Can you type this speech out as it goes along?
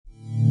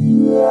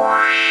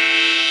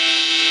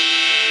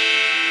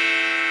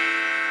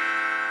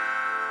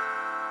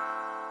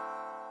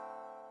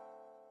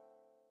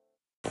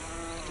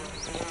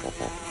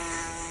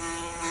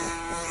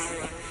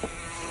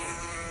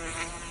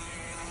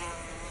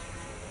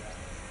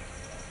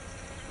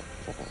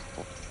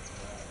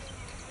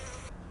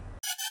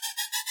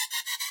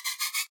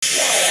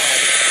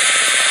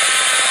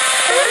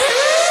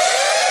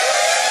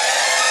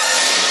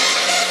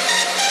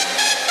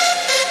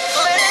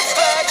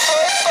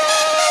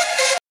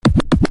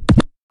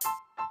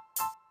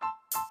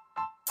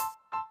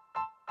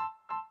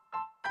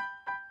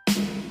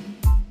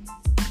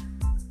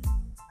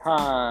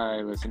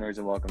Hi, listeners,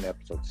 and welcome to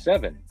episode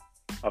 7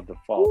 of the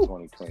Fall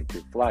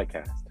 2022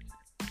 Flycast.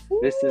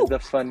 This is the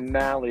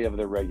finale of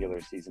the regular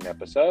season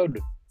episode.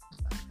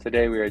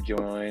 Today we are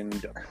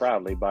joined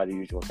proudly by the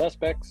usual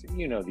suspects.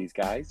 You know these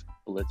guys.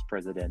 Blitz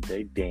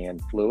Presidente, Dan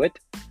Fluitt.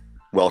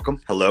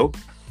 Welcome. Hello.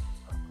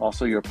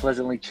 Also your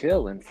pleasantly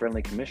chill and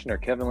friendly commissioner,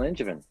 Kevin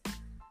Langevin.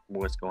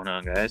 What's going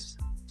on, guys?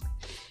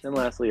 And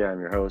lastly, I'm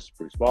your host,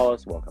 Bruce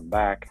Wallace. Welcome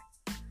back.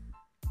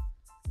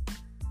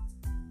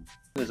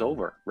 It is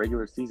over.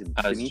 Regular season.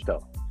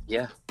 Finito.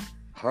 Yeah.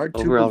 Hard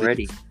to over believe.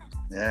 already.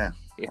 Yeah.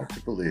 Hard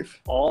to believe.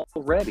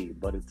 Already,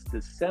 but it's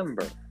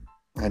December.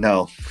 I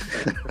know.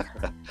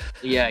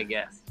 Yeah, I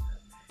guess.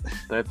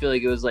 But I feel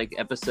like it was like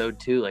episode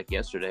 2, like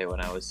yesterday,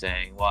 when I was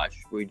saying, watch,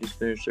 we just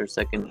finished our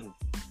second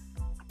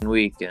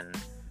week, and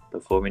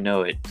before we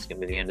know it, it's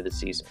going to be the end of the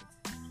season.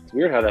 It's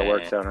weird how that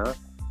works out, huh?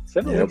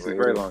 7 weeks is a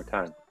very long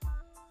time.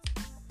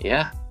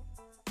 Yeah.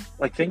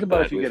 Like, think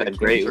about if you get a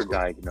cancer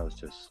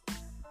diagnosis.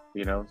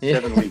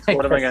 7 weeks.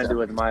 What am I going to do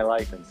with my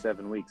life in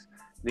 7 weeks?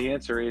 The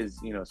answer is,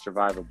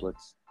 survive a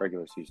Blitz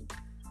regular season.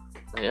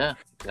 Yeah,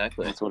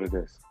 exactly. That's what it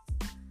is.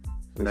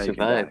 We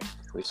survived.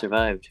 We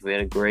survived. We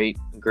had a great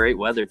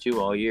weather, too,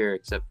 all year,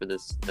 except for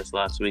this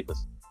last week.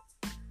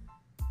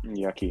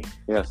 Yucky.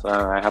 Yes,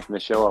 I happened to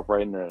show up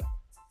right in the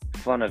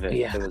fun of it.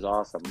 Yeah. It was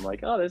awesome. I'm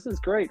like, oh, this is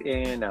great.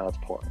 And now it's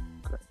pouring.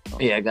 Great.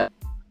 Awesome. Yeah, I got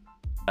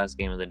last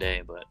game of the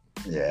day, but...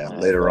 Yeah,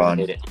 later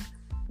on.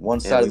 One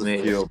side of the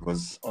made field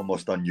was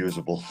almost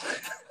unusable.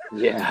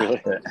 Yeah.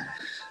 Really? Yeah.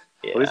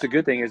 Well, at least the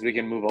good thing is we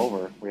can move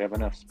over. We have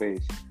enough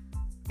space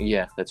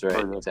Yeah, that's right.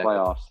 for the Exactly.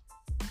 playoffs.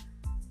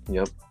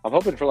 Yep. I'm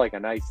hoping for like a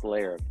nice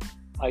layer of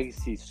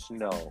icy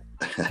snow.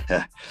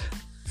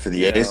 For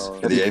the A's,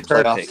 for the A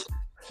playoffs.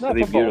 Not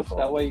It'd for be beautiful.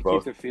 both. That way you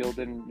Both. keep the field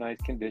in nice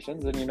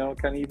conditions, and it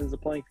kind of evens the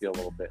playing field a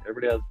little bit.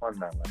 Everybody has fun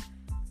that way.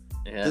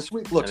 Yeah. This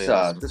week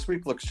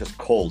looks just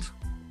cold.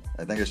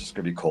 I think it's just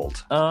gonna be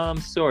cold.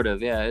 Sort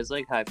of, yeah. It's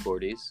like high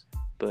 40s,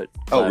 but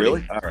Oh,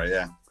 really? All right,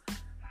 yeah.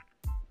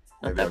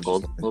 not Maybe I that was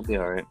cold. just- We'll be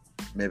all right.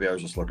 Maybe I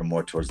was just looking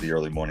more towards the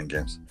early morning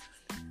games.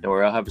 Don't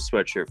worry, I'll have a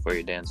sweatshirt for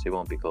you, Dan, so you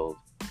won't be cold.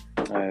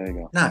 There you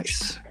go.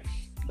 Nice.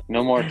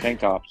 No more tank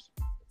tops.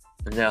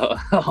 No.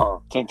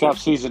 Tank top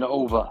season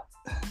over.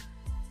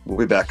 We'll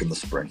be back in the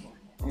spring.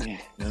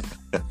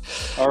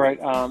 All right.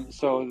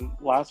 So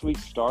last week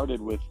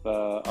started with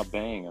a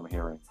bang. I'm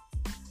hearing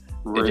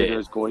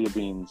Raiders Goya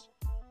Beans.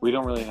 We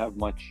don't really have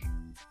much.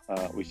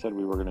 We said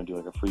we were going to do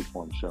like a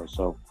freeform show.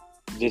 So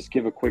just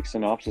give a quick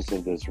synopsis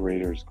of this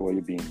Raiders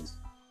Goya Beans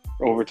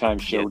overtime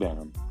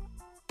showdown.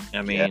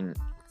 I mean,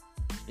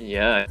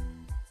 yeah.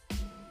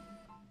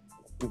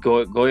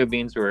 Goya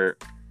Beans were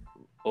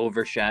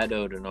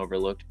overshadowed and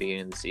overlooked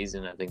beginning of the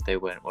season. I think they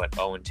went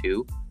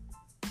 0-2,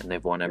 and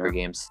they've won every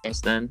game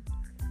since then.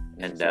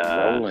 And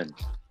rolling.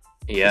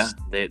 yeah,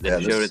 they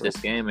this showed it this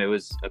game. It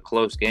was a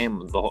close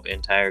game the whole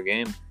entire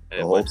game.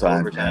 The whole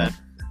time, man.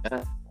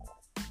 Yeah.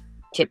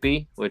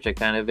 Chippy, which I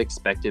kind of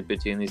expected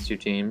between these two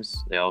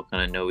teams. They all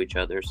kind of know each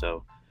other,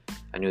 so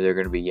I knew they were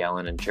going to be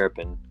yelling and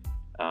chirping.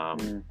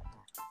 But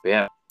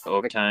yeah,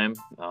 overtime.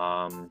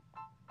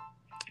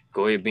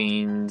 Goya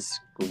Beans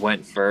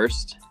went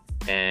first,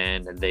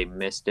 and they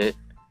missed it.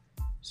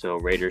 So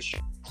Raiders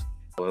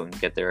go out and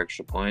get their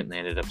extra point, and they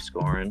ended up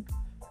scoring.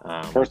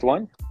 First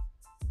one?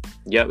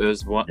 Yep, it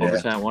was one Yeah.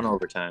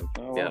 overtime.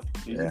 Oh, Yep.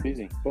 Easy Yeah.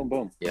 peasy. Boom,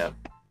 boom. Yep.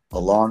 A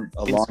long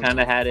Kind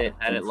of had it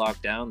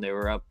locked down. They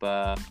were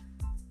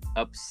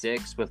up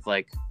 6 with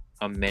like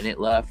a minute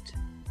left,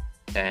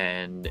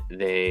 and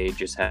they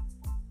just had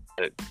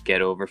to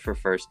get over for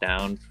first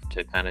down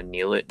to kind of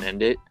kneel it and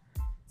end it.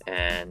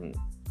 And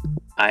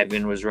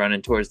Ivan was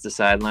running towards the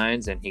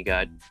sidelines, and he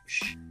got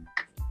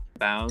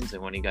bounds,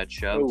 and when he got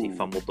shoved, he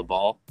fumbled the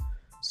ball.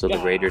 So the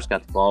Raiders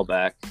got the ball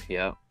back.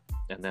 Yep.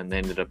 And then they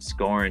ended up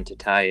scoring to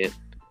tie it.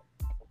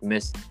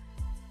 Missed.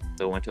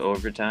 So went to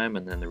overtime,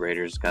 and then the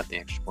Raiders got the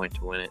extra point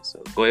to win it.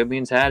 So Goya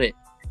Beans had it.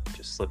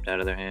 Just slipped out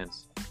of their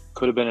hands.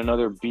 Could have been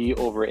another B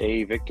over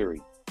A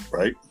victory.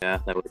 right? Yeah,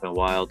 that would have been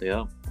wild,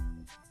 yeah.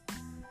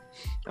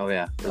 Oh,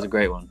 yeah. It was a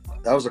great one.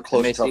 That was a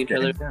close, They tough see each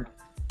other game. again.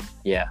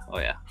 Yeah. Oh,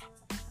 yeah.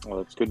 Well,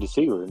 it's good to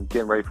see. We're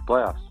getting ready for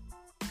playoffs.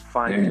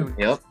 Fine-tuned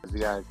Yep. the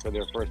guys for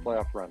their first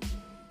playoff run.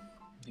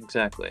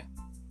 Exactly.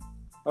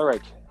 All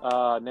right.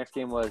 Next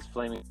game was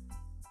Flaming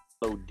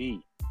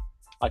OD.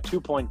 A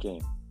 2-point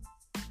game.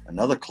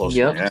 Another close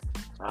Yep. one. Yeah.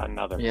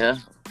 Another. Yeah.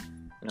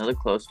 Another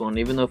close one.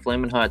 Even though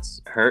Flamin'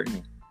 Hot's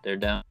hurting, they're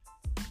down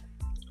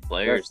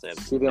players.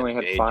 See, they only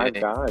had AJ. 5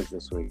 guys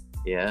this week.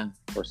 Yeah.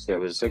 Or 6, It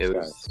was six it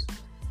guys. was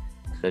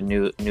the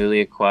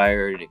newly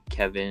acquired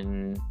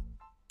Kevin.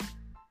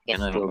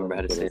 And I don't remember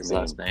how to say his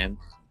last name.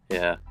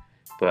 Yeah.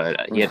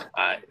 But he had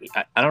I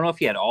don't know if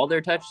he had all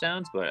their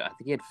touchdowns, but I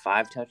think he had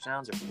 5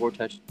 touchdowns or 4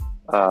 touchdowns.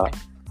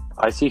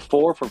 I see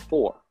 4 for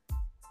 4.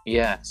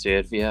 Yeah,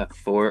 so he had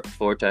 4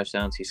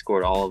 touchdowns. He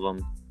scored all of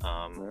them.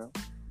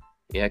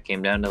 It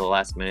came down to the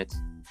last minutes.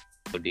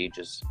 OD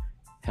just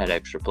had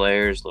extra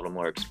players, a little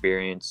more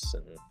experience,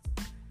 and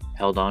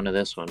held on to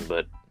this one.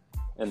 But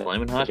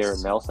Flamin' Hot,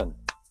 Garrett Nelson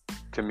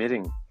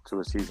committing to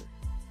a season.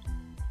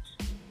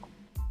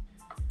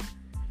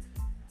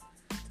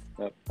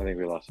 Yep, I think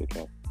we lost it,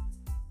 Cal.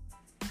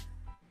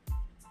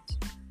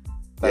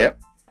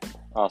 Yep.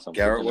 Awesome.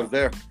 Garrett was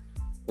there.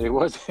 It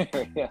was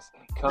there, yes.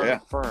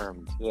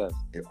 Confirmed, yes.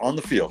 On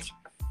the field.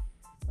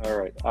 All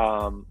right.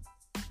 How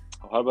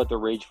about the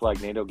Rage Flag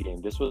NATO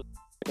game? This was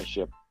a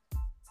ship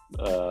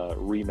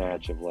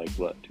rematch of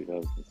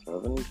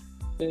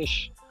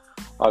 2007-ish.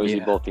 Obviously,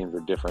 both teams are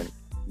different,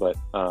 but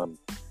I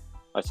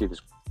see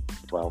this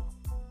 12.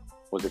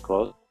 Was it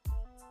close?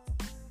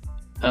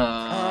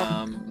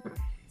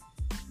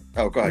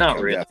 Oh, go ahead. Not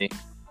really.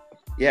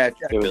 Yeah, it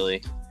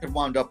really. It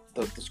wound up.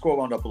 The score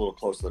wound up a little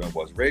closer than it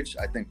was. Rage,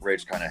 I think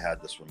Rage kind of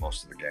had this for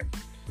most of the game.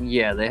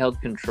 Yeah, they held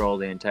control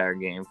the entire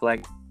game.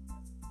 Flag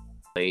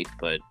late,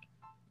 but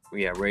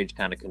Rage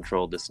kind of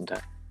controlled this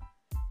entire.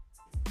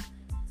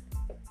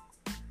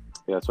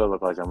 Yeah, that's what it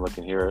looked like. I'm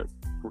looking here.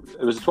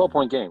 It was a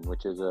 12-point game,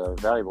 which is a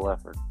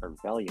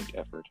valiant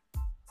effort.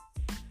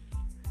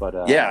 But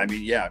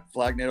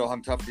Flag NATO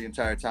hung tough the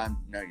entire time.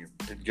 You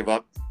didn't give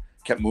up,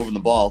 kept moving the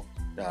ball.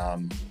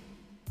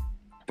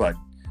 But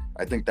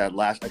I think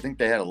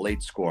they had a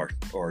late score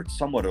or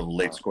somewhat of a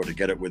late score to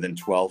get it within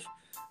 12.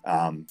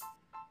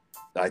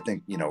 I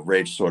think,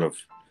 Rage was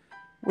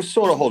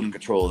holding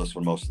control of this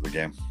for most of the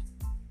game.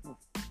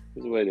 That's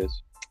the way it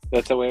is.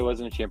 That's the way it was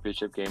in a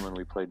championship game when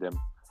we played them.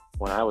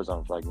 When I was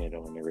on Flag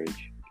NATO in the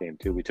Rage game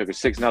too, we took a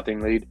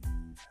 6-0 lead,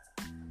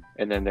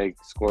 and then they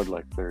scored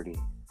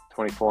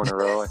 24 in a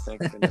row, I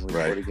think, and then we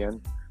scored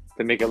again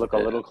to make it look a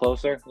little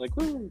closer.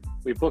 Woo!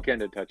 We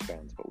bookended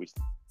touchdowns, but we.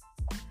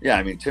 Yeah,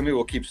 I mean, Timmy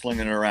will keep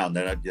slinging it around.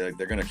 They're going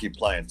to keep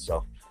playing.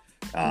 So,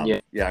 I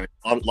mean, a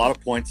lot of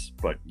points,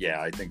 but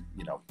I think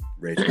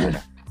Rage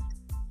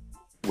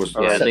was.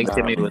 Yeah, I think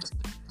Timmy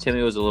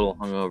was a little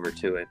hungover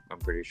too. I'm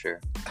pretty sure.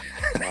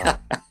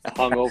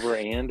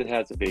 Hungover and it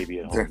has a baby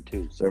at home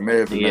too. So there may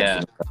have been.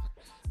 Yeah.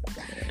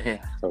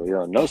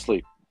 So no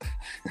sleep.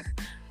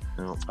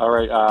 No. All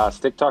right,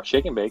 Stick Talk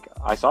Shake and Bake.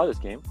 I saw this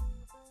game.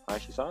 I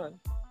actually saw it.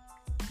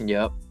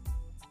 Yep.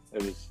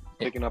 It was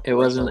picking up. It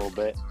wasn't a little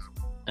bit.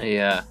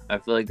 Yeah, I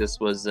feel like this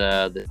was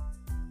the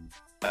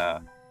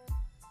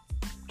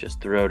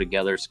just throw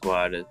together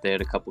squad. They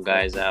had a couple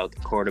guys out.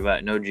 The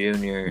quarterback, no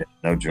junior.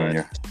 No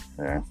junior.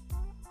 Yeah.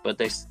 But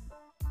it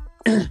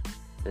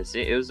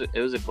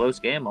was a close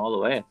game all the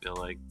way. I feel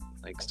like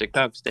Stick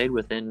Talk stayed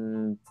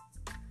within,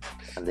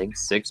 I think,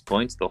 6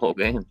 points the whole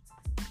game.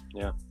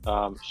 Yeah.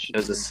 It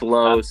was a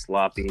slow,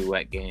 sloppy,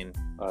 wet game.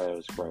 It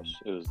was gross.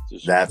 It was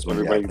just that's when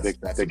everybody they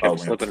kept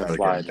slipping and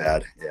sliding.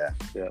 Bad.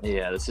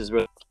 Yeah. This is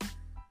where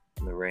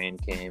the rain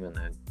came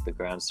and the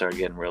ground started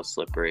getting real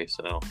slippery.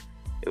 So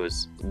it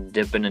was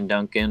dipping and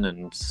dunking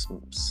and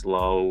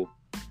slow,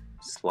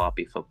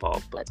 sloppy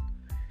football. But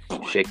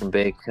Shake and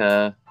Bake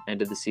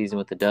ended the season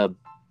with a dub.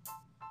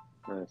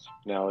 Nice.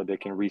 Now they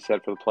can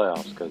reset for the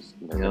playoffs because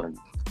they're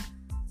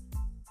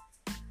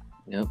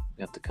you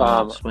have to come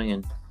out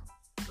swinging.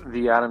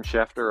 The Adam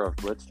Schefter of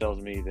Blitz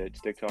tells me that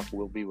Stick Talk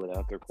will be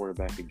without their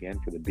quarterback again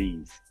for the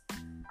Bees.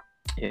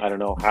 Yeah. I don't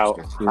know how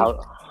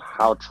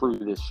true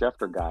this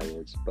Schefter guy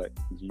is, but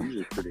he's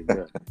usually pretty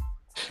good.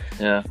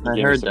 Yeah, I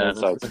heard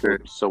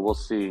that. So we'll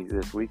see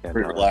this weekend.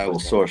 Pretty reliable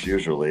source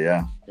usually,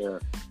 yeah.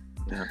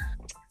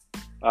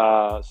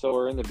 So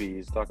we're in the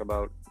Bees. Talk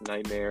about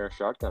Nightmare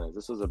Shotgunners.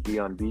 This was a B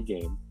on B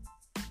game,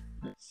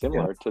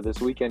 similar to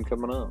this weekend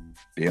coming up.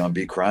 B on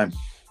B crime,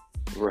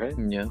 right?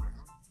 Yeah.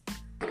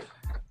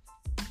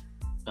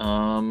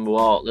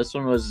 Well, this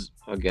one was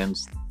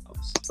against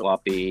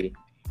sloppy.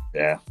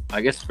 Yeah.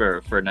 I guess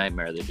for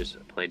Nightmare they just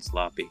played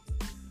sloppy.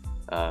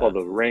 Well,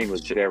 the rain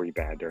was very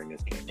bad during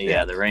this game.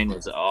 Yeah, the rain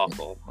was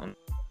awful.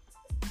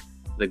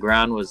 The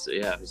ground was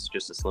it was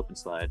just a slip and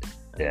slide.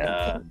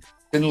 Yeah.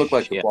 Didn't look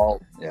like the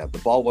ball. Yeah, the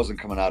ball wasn't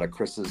coming out of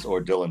Chris's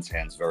or Dylan's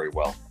hands very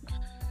well.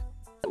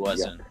 It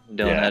wasn't. Yeah.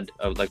 Dylan had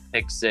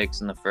pick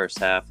 6 in the first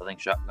half. I think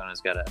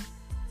Shotgunners got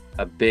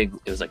a big.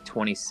 It was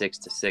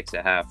 26-6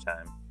 at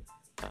halftime.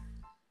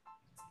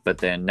 But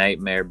then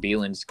Nightmare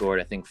Beelan scored,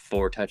 I think,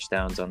 4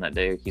 touchdowns on that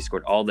day. He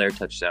scored all their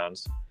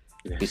touchdowns.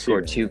 He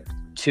scored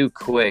too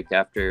quick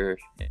after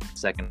the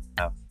second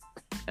half,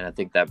 and I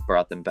think that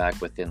brought them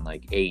back within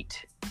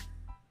 8.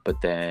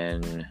 But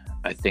then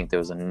I think there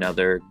was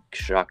another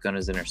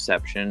Shotgunners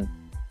interception,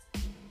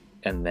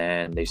 and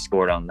then they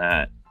scored on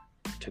that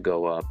to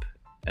go up,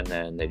 and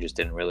then they just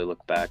didn't really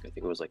look back. I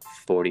think it was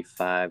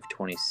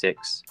 45-26.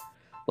 A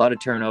lot of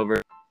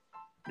turnover,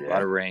 a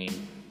lot of rain,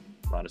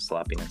 a lot of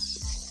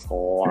sloppiness.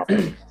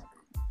 Sloppy.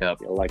 Yep. I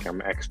feel like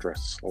I'm extra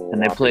sloppy.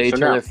 And they play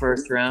each other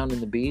first round in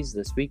the Bees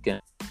this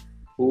weekend.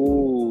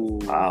 Ooh.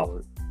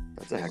 Wow.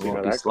 That's a heck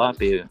of a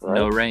sloppy. Right?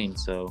 No rain,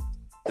 so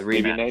The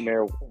Maybe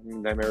rematch.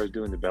 Nightmare is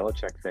doing the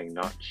Belichick thing,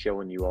 not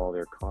showing you all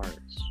their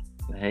cards.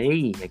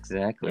 Hey,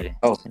 exactly.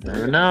 Oh, You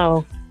never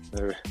know.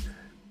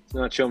 It's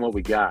not showing what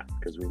we got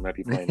because we might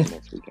be playing the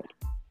next weekend.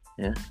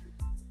 Yeah.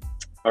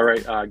 All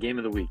right, game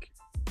of the week.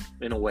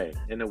 In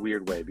a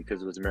weird way,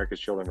 because it was America's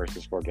Children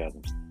versus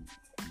Orgasms.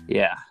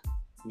 Yeah.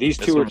 These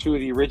two are two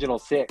of the original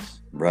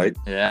 6. right.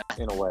 Yeah.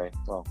 In a way.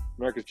 Well,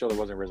 America's Children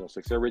wasn't original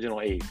 6. They're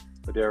original 8,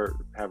 but they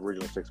have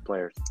original 6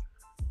 players.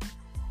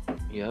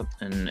 Yep.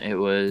 And it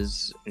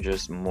was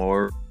just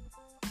more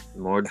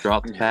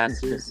dropped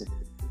passes,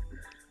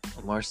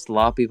 more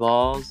sloppy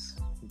balls.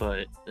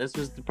 But this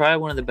was probably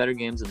one of the better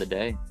games of the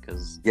day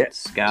because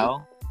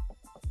Scal,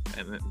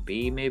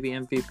 maybe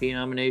MVP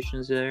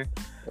nominations there,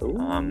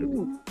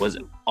 was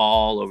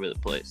all over the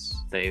place.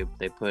 They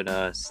put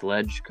a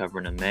Sledge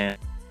covering a man,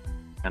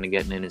 kind of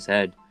getting in his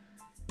head.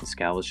 And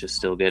Scal was just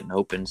still getting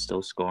open,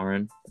 still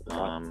scoring.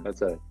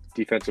 That's a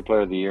Defensive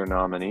Player of the Year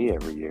nominee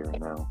every year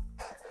now.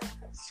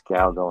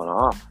 Scal going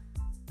off.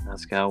 Now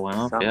Scal went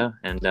off, yeah.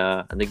 And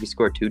I think he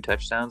scored 2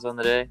 touchdowns on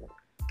the day.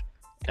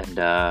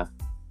 And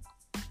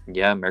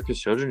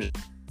America's Children just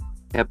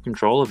kept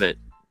control of it.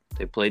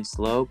 They played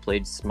slow,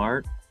 played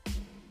smart,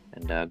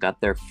 and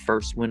got their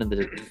first win of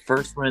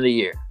the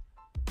year.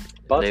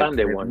 About time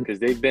they won because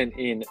they've been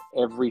in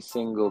every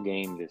single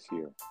game this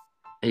year.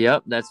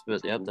 Yep, that's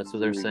what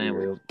they're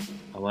saying.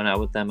 I went out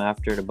with them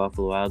after the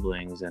Buffalo Wild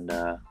Wings, and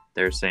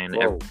they're saying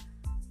every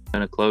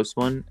been a close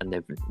one, and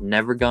they've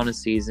never gone a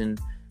season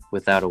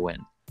without a win.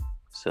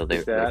 So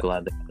they're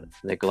glad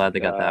they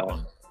got that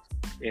one.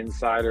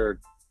 Insider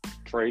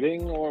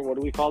trading, or what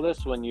do we call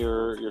this when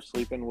you're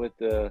sleeping with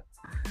the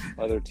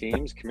other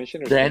teams?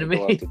 Commissioners the enemy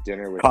go out to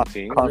dinner with the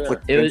team.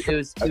 It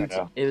was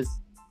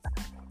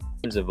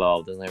teams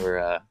involved, and they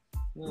were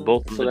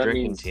both of the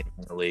drinking teams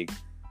in the league.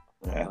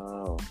 Yeah.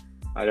 Oh,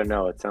 I don't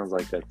know. It sounds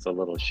like that's a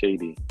little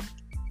shady.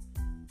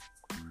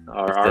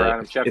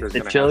 If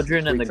the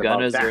children and the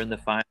Gunners are in the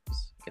finals,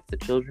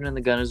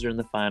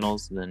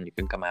 then you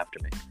can come after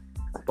me.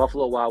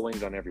 Buffalo Wild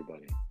Wings on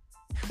everybody.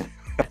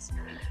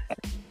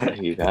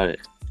 You got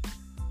it.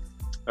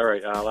 All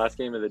right, last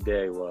game of the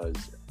day was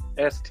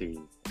ST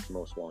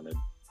Most Wanted.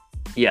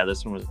 Yeah,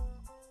 this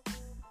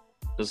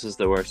is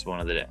the worst one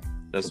of the day.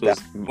 I'm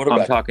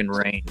talking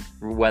rain,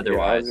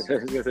 weather-wise. I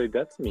was going to say,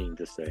 that's mean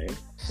to say.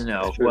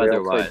 No, sure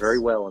weather-wise. They played very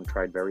well and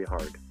tried very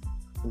hard.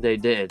 They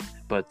did,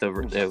 but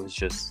it was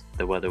just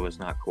the weather was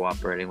not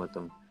cooperating with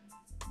them.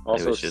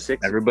 Also, it was just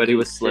everybody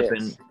was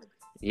slipping.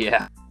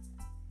 Yeah.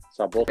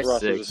 So both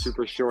rosters are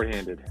super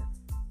shorthanded.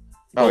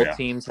 Both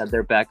teams had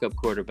their backup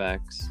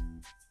quarterbacks.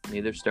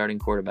 Neither starting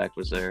quarterback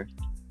was there.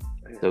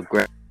 So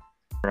Greg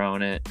was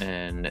throwing it,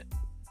 and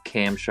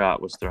Cam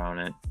Schott was throwing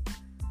it.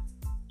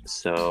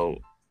 So,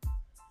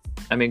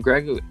 I mean,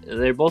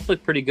 they both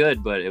looked pretty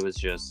good, but it was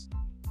just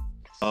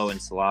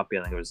and sloppy.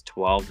 I think it was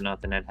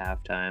 12-0 at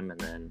halftime, and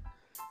then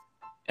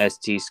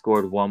ST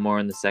scored one more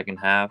in the second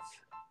half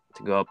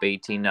to go up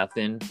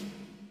 18-0.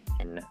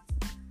 And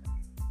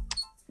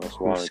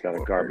Most Wanted got a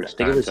garbage I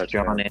think it was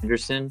touchdown. John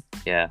Anderson.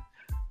 Yeah,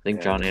 I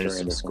think John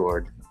Anderson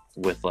scored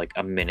with like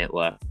a minute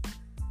left.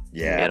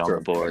 Yeah, get on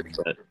the board,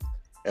 but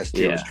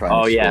ST was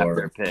trying to score.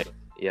 after a pick.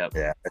 Yep.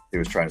 Yeah, he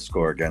was trying to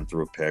score again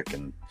through a pick,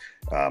 and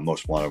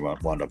Most Wanted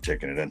wound up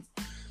taking it in.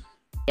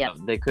 Yeah,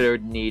 they could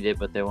have needed it,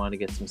 but they wanted to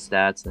get some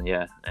stats, and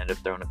ended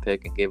up throwing a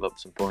pick and gave up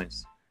some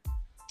points.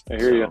 I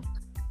hear you.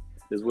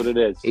 Is what it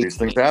is. These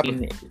things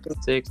happen.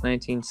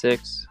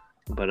 19-6,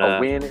 but a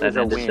win is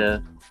a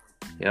win.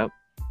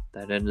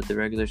 That ended the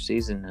regular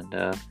season,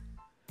 and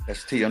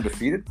ST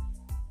undefeated.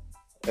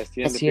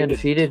 ST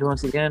undefeated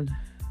once again.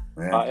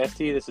 Yeah.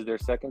 ST, this is their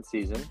second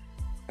season.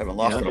 Haven't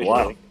lost in a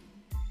while.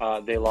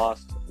 They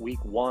lost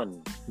week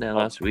 1.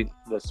 Last week,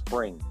 the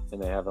spring,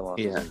 and they haven't lost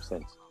the game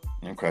since.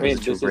 Okay. I mean,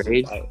 this is,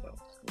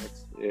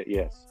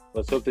 yes.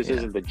 Let's hope this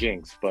isn't the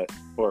jinx, but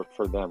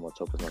for them, let's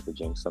hope it's not the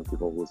jinx. Some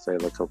people will say,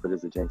 let's hope it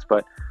is the jinx,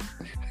 but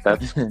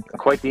that's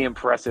quite the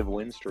impressive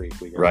win streak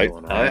we got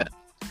going on. Oh, yeah.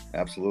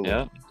 Absolutely.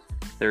 Yeah,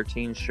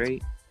 13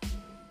 straight.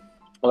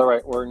 All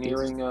right, we're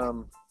nearing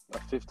a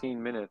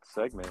 15-minute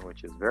segment,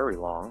 which is very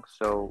long.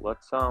 So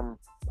let's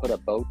put a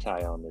bow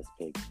tie on this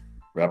pig.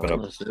 Wrap it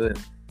up. Let's do it.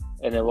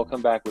 And then we'll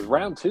come back with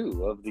round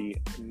 2 of the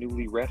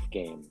newly ref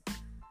game.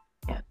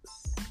 Yes.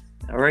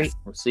 All right,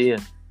 we'll see you.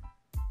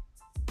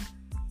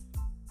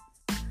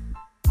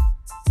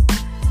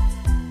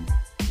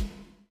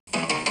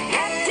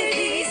 After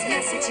these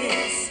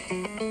messages,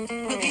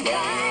 we'll be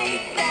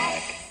right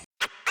back.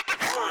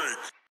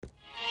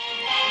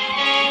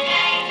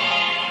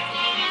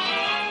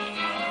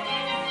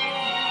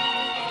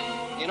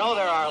 You know,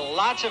 there are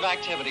lots of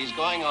activities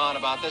going on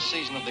about this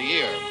season of the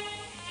year.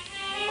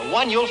 The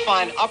one you'll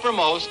find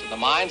uppermost in the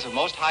minds of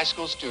most high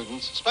school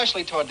students,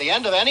 especially toward the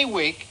end of any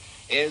week,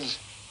 is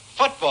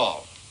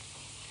football.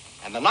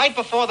 And the night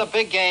before the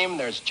big game,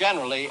 there's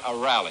generally a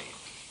rally.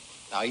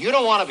 Now, you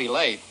don't want to be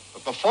late,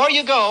 but before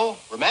you go,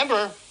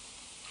 remember,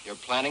 you're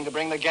planning to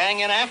bring the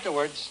gang in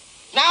afterwards.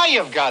 Now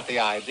you've got the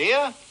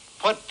idea.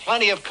 Put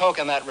plenty of Coke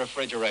in that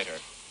refrigerator.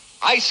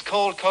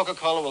 Ice-cold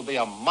Coca-Cola will be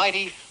a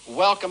mighty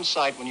welcome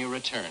sight when you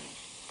return.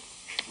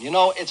 You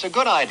know, it's a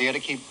good idea to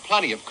keep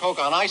plenty of Coke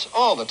on ice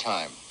all the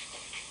time.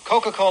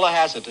 Coca-Cola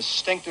has a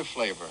distinctive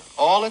flavor,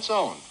 all its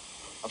own,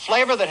 a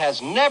flavor that has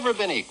never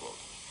been equaled.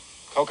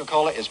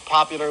 Coca-Cola is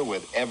popular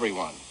with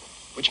everyone,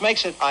 which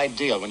makes it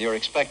ideal when you're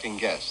expecting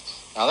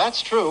guests. Now,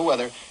 that's true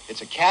whether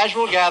it's a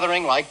casual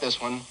gathering like this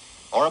one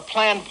or a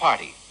planned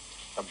party.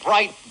 The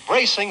bright,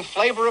 bracing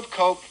flavor of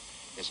Coke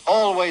is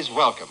always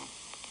welcome.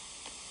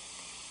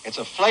 It's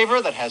a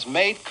flavor that has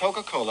made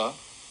Coca-Cola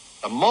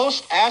the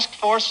most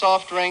asked-for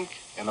soft drink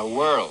in the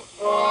world.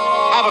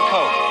 Have a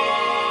Coke.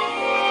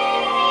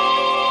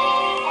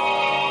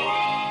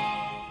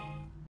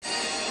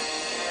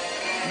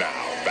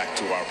 Now, back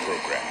to our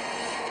program.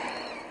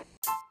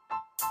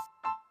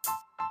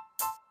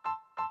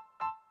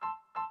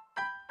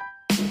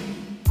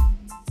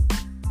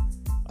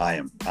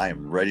 I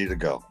am ready to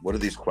go. What are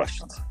these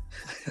questions?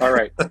 All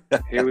right,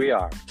 here we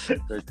are.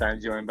 This time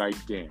joined by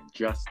Dan,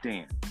 just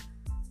Dan.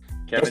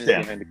 Kevin is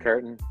behind the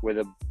curtain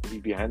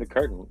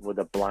with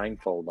a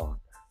blindfold on.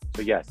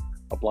 So yes,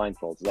 a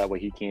blindfold, so that way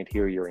he can't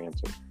hear your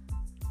answer.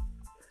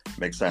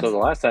 Makes sense. So the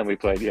last time we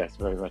played, yes,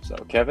 very much so.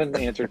 Kevin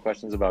answered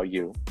questions about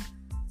you,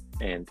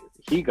 and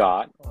he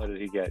got, what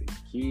did he get?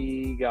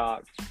 He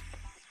got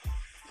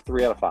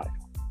 3 out of 5.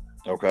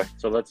 Okay.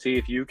 So let's see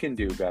if you can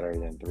do better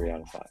than 3 out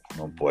of 5.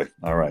 Oh boy.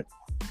 All right.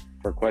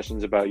 For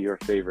questions about your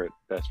favorite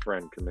best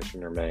friend,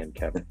 Commissioner Man,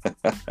 Kevin.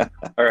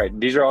 All right,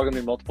 these are all going to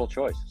be multiple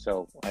choice,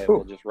 so I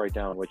will just write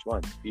down which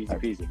one. Easy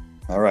peasy.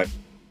 All right.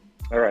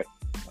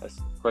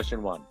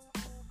 Question 1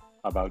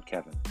 about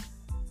Kevin.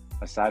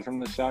 Aside from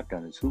the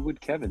Shotgunners, who would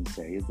Kevin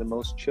say is the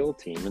most chill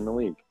team in the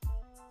league?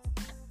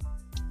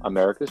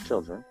 America's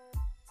Children,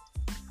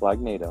 Flag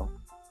NATO,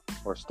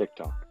 or Stick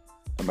Talk?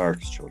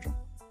 America's Children.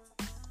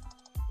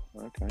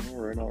 Okay,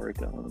 all right, I'll write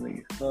down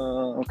these.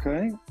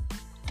 Okay.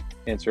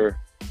 Answer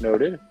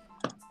noted.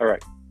 All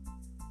right.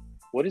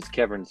 What is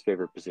Kevin's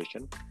favorite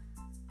position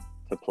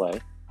to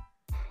play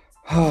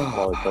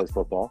while he plays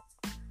football?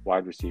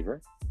 Wide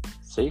receiver,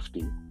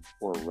 safety,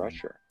 or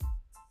rusher?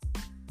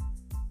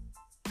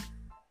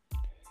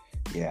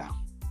 Yeah.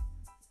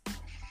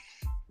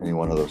 Any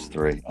one of those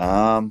 3.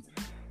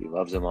 He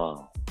loves them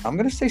all. I'm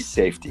going to say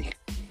safety.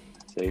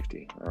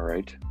 Safety. All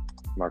right.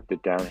 Marked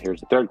it down. Here's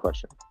the third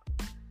question.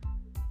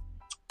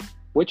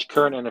 Which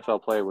current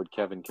NFL player would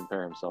Kevin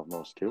compare himself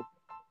most to?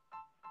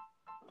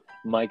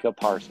 Micah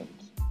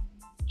Parsons,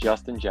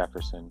 Justin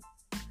Jefferson,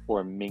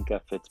 or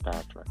Minka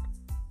Fitzpatrick?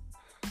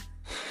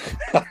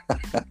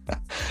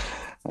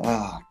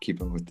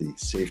 Keeping with the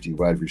safety,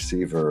 wide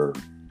receiver,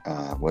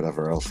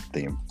 whatever else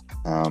theme.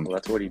 Well,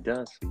 that's what he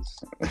does.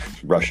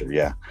 He's rusher,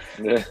 yeah.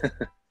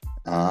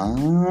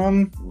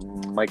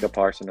 Micah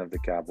Parsons of the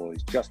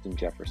Cowboys, Justin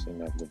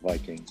Jefferson of the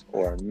Vikings,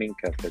 or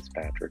Minka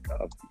Fitzpatrick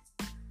of the...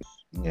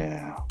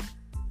 Yeah.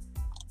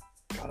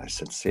 God, I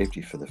said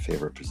safety for the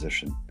favorite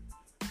position.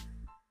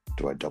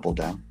 Do I double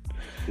down?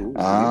 Ooh,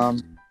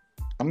 I'm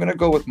going to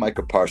go with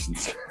Micah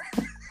Parsons.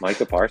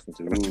 Micah Parsons.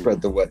 We're going to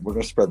spread the wealth. We're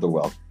going to spread the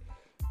wealth.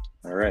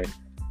 All right.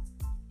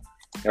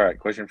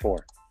 Question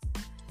 4.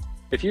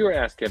 If you were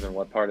asked Kevin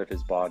what part of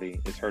his body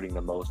is hurting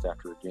the most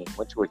after a game,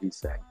 which would he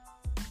say?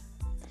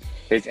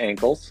 His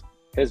ankles,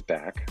 his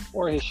back,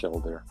 or his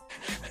shoulder?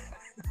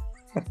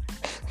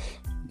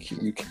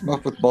 You came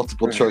up with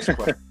multiple choice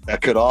questions.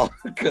 That could all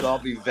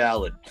be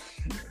valid.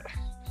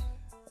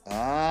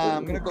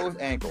 I'm going to go with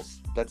ankles.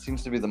 That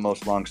seems to be the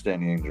most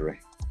long-standing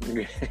injury.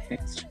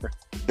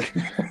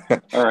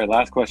 All right,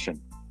 last question.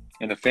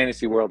 In the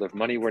fantasy world of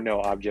money were no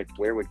object,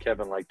 where would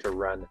Kevin like to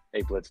run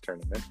a Blitz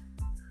tournament?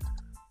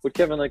 Would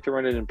Kevin like to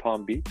run it in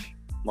Palm Beach,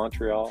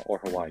 Montreal, or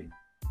Hawaii?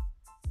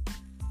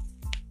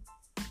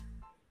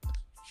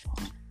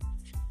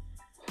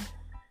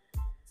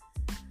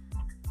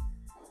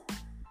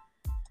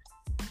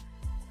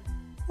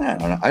 I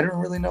don't know. I don't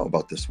really know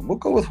about this one. We'll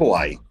go with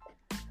Hawaii.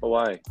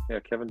 Hawaii. Yeah,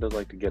 Kevin does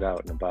like to get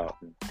out and about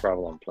and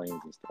travel on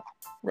planes and stuff.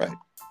 Right.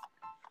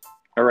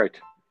 All right.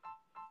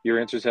 Your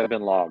answers have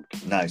been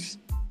logged. Nice.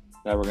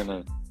 Now we're going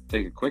to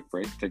take a quick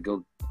break to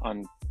go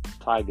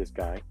untie this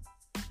guy,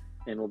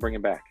 and we'll bring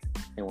him back,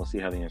 and we'll see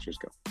how the answers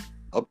go.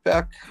 Up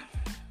back.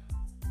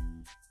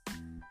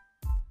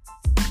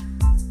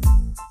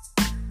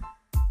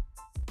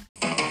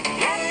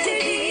 After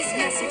these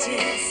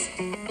messages,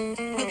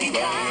 we'll be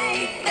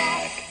right back.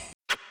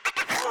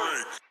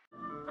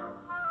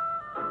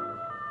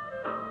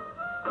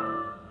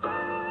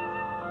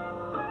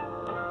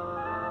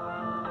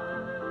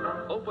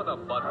 Open a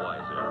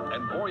Budweiser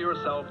and pour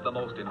yourself the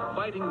most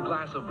inviting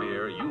glass of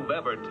beer you've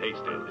ever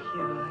tasted.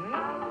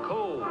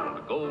 Cold,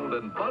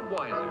 golden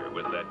Budweiser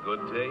with that good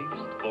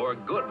taste for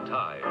good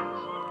times.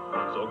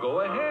 So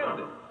go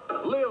ahead.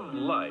 Live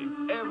life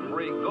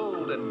every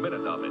golden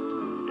minute of it.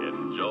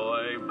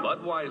 Enjoy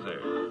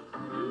Budweiser.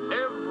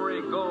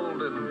 Every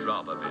golden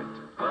drop of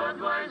it.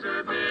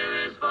 Budweiser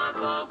beer is for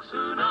folks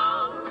who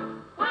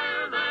know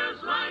where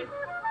there's life.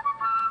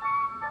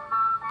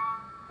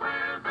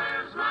 Where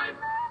there's life.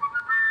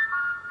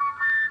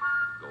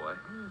 Go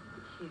ahead.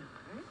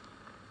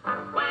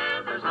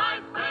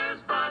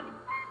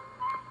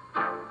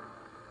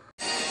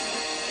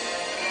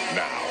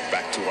 Now,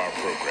 back to our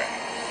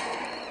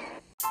program.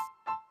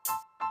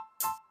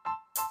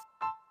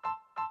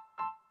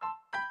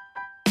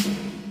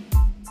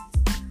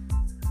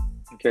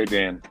 Okay,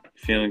 Dan,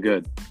 feeling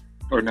good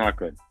or not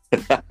good?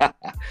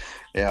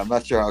 Yeah, I'm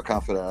not sure how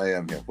confident I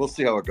am here. We'll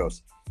see how it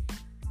goes.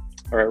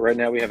 All right, right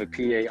now we have a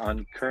PA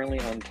currently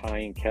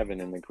untying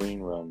Kevin in the green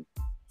room.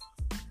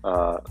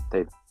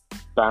 They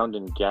bound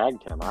and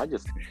gagged him. I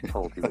just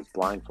told he was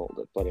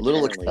blindfolded, but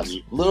Little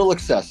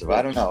excessive.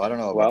 I don't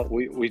know. Well,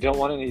 we don't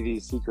want any of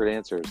these secret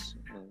answers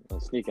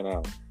sneaking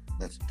out.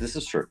 This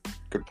is true.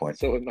 Good point.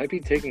 So it might be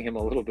taking him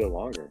a little bit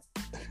longer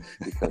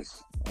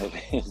because of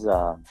his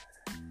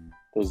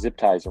those zip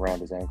ties around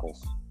his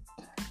ankles.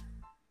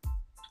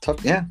 Tough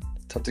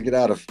to get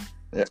out of.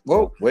 Yeah.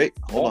 Whoa, wait,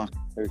 hold on.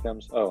 Here he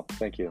comes. Oh,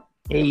 thank you.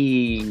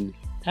 Hey,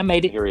 I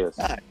made it. Here he is.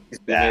 He's He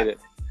back. made it.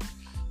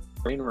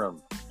 Green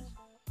room.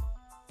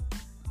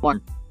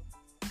 One.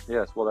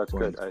 Yes, well, that's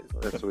good.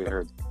 That's what we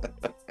heard.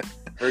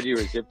 Heard you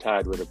were zip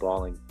tied with a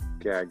ball and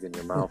gagged in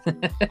your mouth.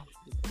 And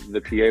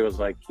the PA was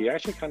like, he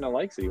actually kind of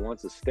likes it. He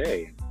wants to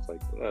stay. It's like,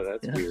 oh,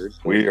 that's weird.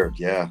 Weird,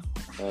 yeah.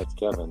 That's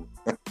Kevin.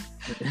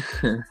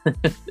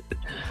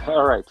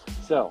 All right.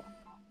 So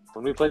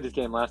when we played this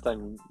game last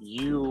time,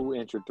 you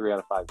answered 3 out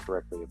of 5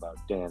 correctly about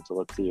Dan. So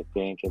let's see if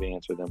Dan can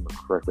answer them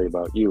correctly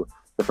about you.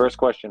 The first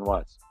question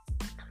was,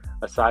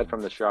 aside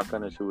from the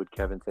Shotgunners, who would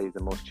Kevin say is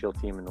the most chill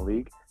team in the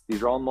league?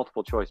 These are all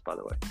multiple choice, by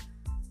the way.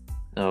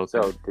 Okay.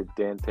 So did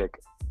Dan pick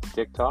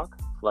TikTok,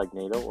 Flag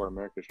NATO, or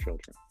America's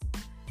Children?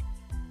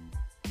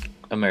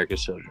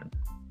 America's Children.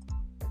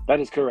 That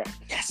is correct.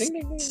 Yes. Ding,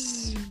 ding,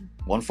 ding.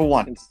 1 for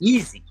 1.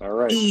 Easy. All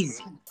right.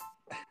 Easy.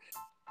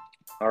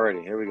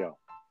 Alrighty, here we go.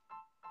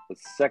 The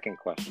second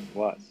question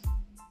was,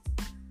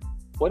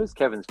 what is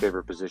Kevin's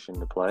favorite position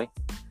to play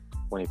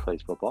when he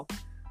plays football?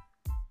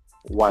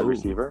 Wide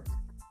receiver,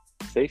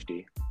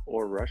 safety,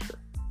 or rusher?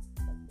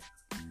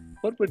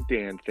 What would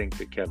Dan think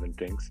that Kevin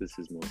thinks is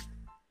his most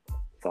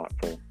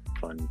thoughtful,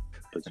 fun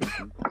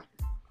position?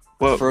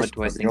 What do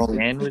I the think only-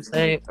 Dan would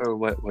say, or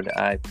what would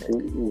I pick?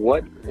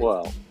 What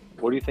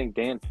do you think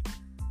Dan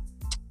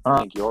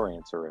think your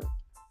answer is?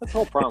 That's the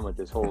whole problem with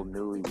this whole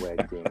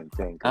newlywed Dan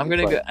thing. I'm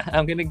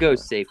gonna go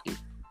safety.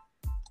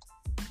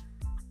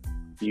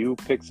 You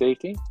pick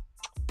safety?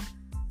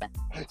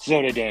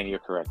 So did Dan. You're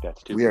correct.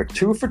 That's 2. We are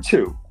 2 for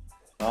 2.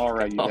 All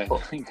right,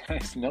 you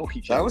guys know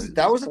each other.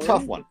 That was a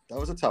tough one. That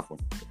was a tough one.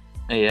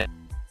 Yeah.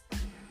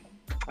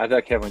 I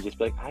thought Kevin would just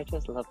be like, I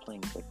just love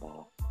playing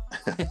football.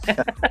 Just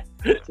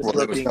Well,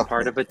 there love was being no-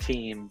 part of a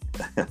team.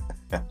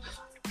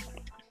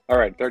 All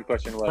right, third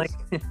question was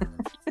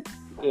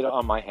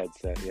on my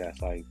headset.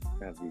 Yes, I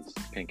have these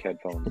pink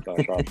headphones that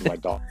I brought from my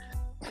dog.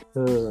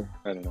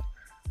 I don't know.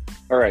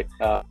 All right,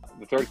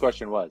 the third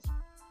question was,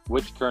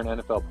 which current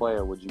NFL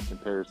player would you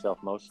compare yourself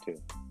most to?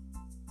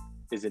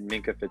 Is it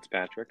Minka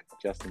Fitzpatrick,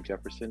 Justin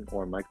Jefferson,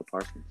 or Michael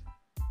Parsons?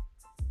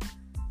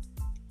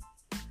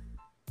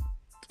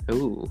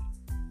 Ooh,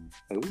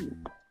 Ooh,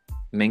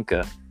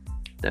 Minka,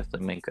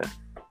 definitely Minka.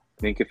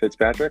 Minka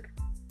Fitzpatrick?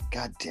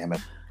 God damn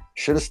it.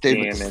 Should have stayed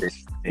Damn with the it.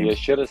 safety. You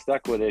should have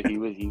stuck with it. He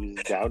was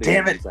doubting.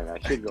 Damn it. He's like, I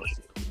should go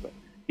safety, but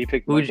he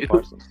picked Who'd Michael you-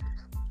 Parsons.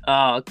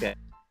 Oh, okay.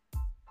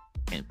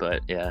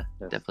 But yeah,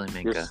 Yes.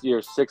 definitely You're Minka.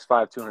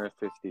 6'5",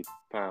 250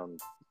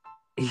 pounds.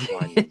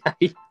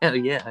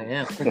 Yeah, I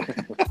am.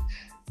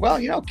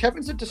 Well,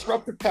 Kevin's a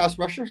disruptive pass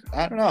rusher.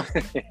 I don't know.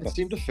 It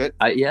seemed to fit.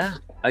 I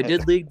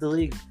did lead the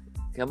league.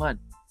 Come on.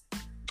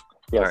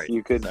 Yes, Sorry.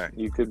 you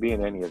could be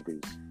in any of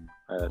these.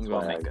 That's I'm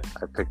why going Minka.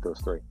 I picked those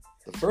 3.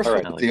 The first All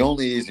one right. was the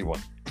only easy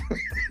one.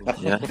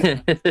 Yeah.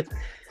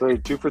 So you're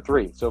 2 for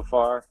 3 so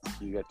far.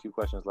 You got 2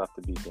 questions left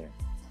to beat Dan,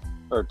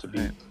 or to beat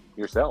Right.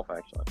 yourself,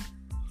 actually.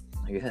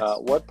 I guess.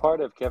 What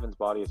part of Kevin's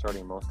body is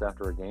hurting most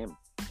after a game?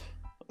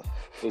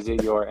 Is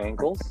it your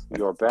ankles,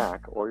 your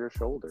back, or your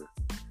shoulder?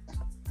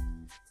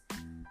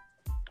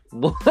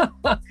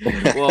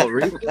 Well,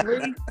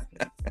 recently,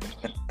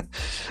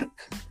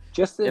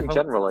 Just in If I'm-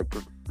 general, like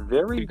you're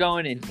very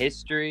going in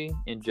history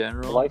in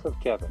general. life of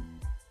Kevin.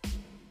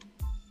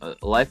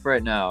 Life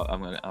right now.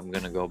 I'm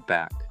gonna go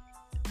back.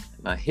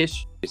 My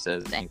history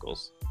says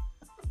ankles,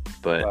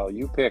 but Well,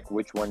 you pick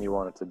which one you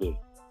want it to be.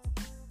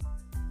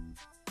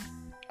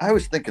 I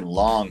was thinking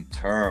long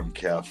term,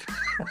 Kev.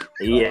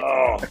 yeah.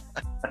 Oh,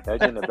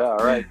 edge in the bell.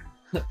 All right.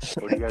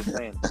 What are you guys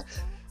saying?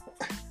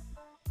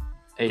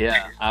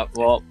 Yeah.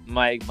 Well,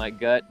 my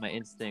gut, my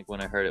instinct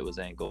when I heard it was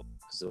ankle.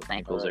 So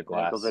ankles All are right,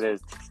 glass. ankles it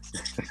is.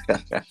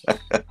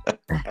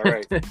 All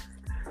right.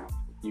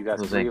 You got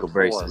Those 3 ankle of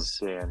 4, braces.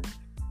 Dan.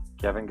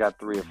 Kevin got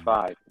 3 of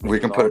 5. We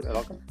can Is put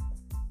all-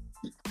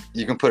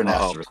 You can put an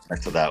Uh-oh. asterisk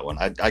next to that one.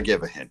 I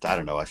gave a hint. I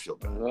don't know. I feel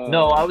bad.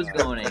 No, I was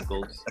going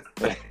ankles.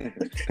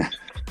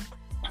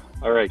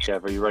 All right,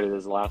 Kev, are you ready? This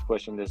is the last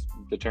question. This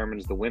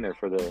determines the winner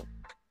for the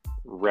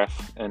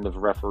end of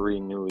referee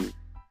newly,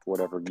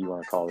 whatever you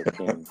want to call this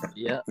game.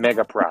 Yeah.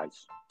 Mega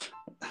prize.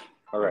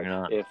 All right. Bring it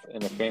on. If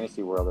in a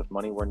fantasy world, if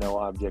money were no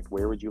object,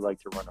 where would you like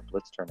to run a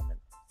blitz tournament?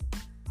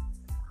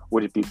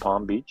 Would it be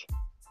Palm Beach,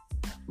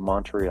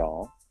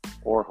 Montreal,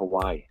 or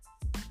Hawaii?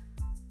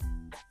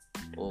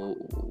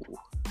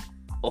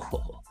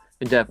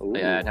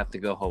 Definitely, I'd have to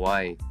go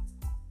Hawaii.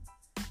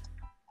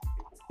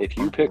 If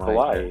you pick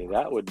Hawaii, Hawaii,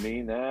 that would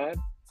mean that.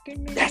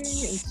 Ding, ding, ding,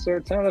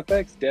 insert sound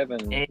effects,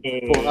 Devin.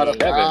 Hey. 4 out of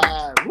Kevin.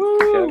 5.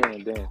 Woo! Kevin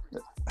and Dan.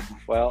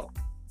 Well,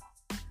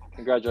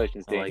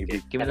 congratulations, I Dan. like You it.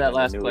 beat Give me Kevin that in the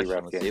last newly question.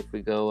 rep Let's game. see if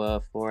we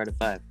go 4 out of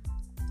 5.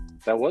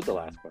 That was the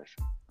last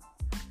question.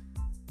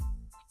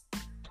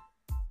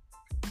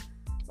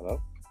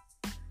 Hello?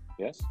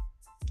 Yes?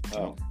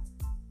 Oh.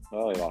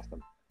 Oh, he lost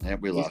him. Yeah,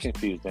 we He's lost.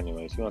 confused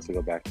anyways. He wants to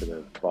go back to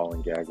the ball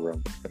and gag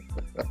room.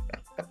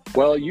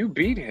 Well, you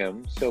beat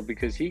him, so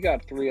because he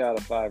got 3 out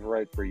of 5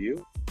 right for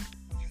you,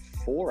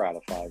 4 out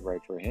of 5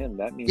 right for him,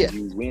 that means Yeah.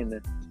 you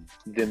win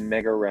the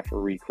Mega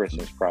Referee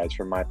Christmas prize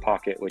from my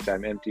pocket, which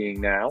I'm emptying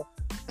now,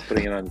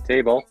 putting it on the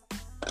table.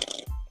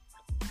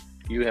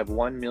 You have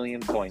 1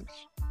 million points.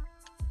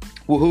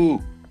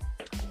 Woohoo!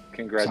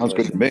 Congratulations. Sounds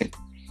good to me.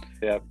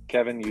 Yeah,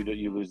 Kevin,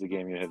 you lose the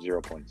game. You have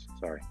 0 points.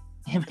 Sorry.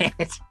 Damn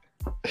it.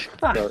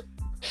 So,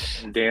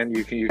 Dan,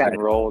 you can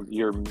roll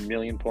your 1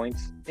 million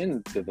points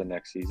into the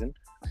next season.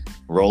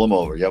 Roll them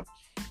over. Yep.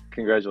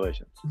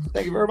 Congratulations.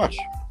 Thank you very much.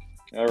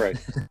 All right,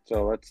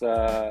 so let's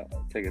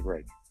take a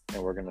break,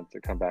 and we're going to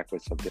come back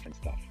with some different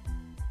stuff.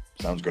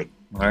 Sounds good.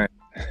 All right.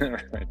 All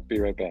right, be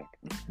right back.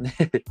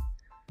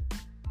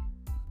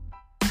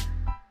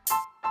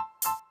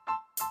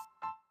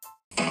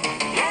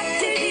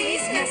 After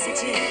these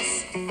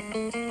messages,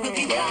 we'll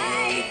be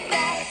right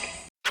back.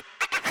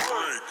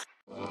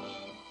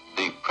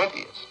 The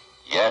prettiest,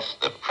 yes,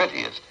 the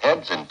prettiest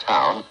heads in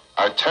town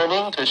are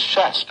turning to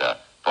Shasta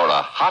for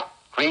a hot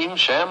cream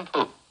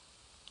shampoo.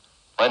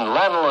 When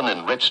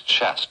lanolin-enriched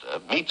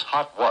Shasta meets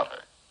hot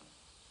water,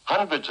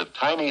 hundreds of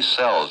tiny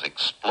cells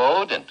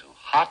explode into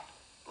hot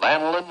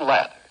lanolin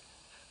lather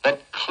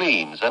that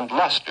cleans and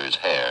lusters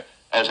hair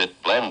as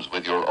it blends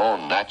with your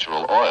own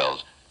natural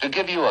oils to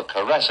give you a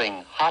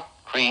caressing hot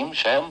cream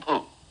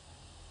shampoo.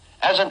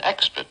 As an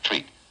extra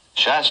treat,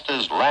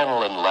 Shasta's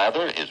lanolin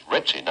lather is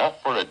rich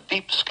enough for a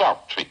deep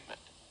scalp treatment.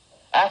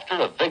 After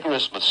a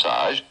vigorous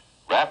massage,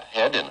 wrap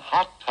head in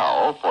hot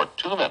towel for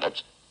 2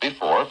 minutes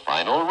before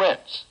final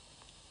rinse.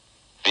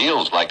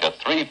 Feels like a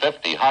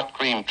 $3.50 hot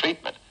cream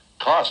treatment.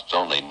 Costs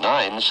only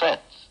 9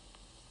 cents.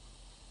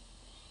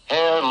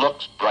 Hair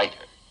looks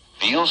brighter,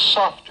 feels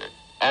softer,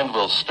 and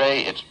will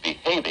stay its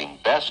behaving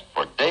best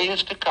for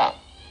days to come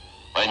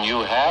when you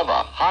have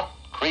a hot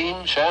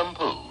cream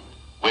shampoo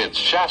with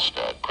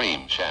Shasta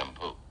cream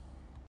shampoo.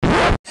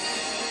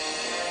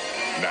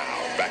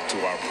 Now, back to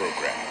our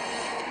program.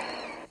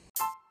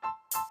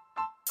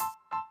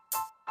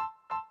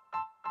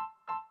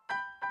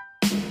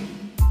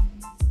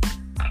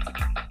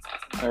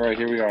 All right,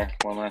 here we are.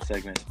 One last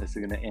segment. This is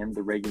going to end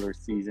the regular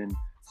season.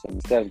 So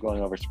instead of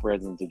going over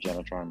spreads into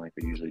Genetron like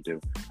we usually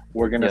do,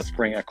 we're going to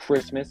spring a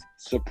Christmas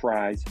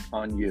surprise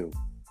on you.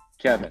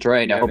 Kevin. That's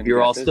right. you I have hope any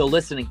you're all guesses? still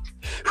listening.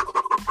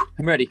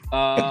 I'm ready.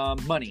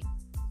 Money.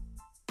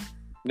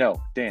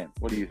 No. Dan,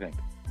 what do you think?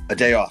 A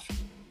day off.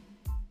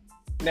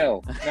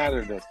 No, neither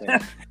of those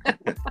things.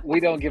 We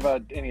don't give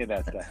out any of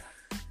that stuff.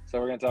 So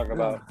we're going to talk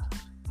about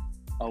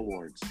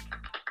awards.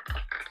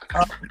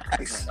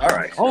 Nice. All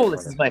right. Oh,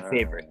 this is my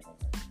favorite.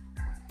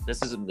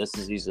 This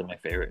is usually my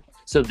favorite.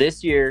 So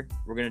this year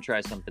we're gonna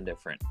try something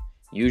different.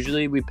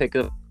 Usually we pick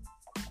up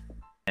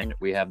and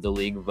we have the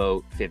league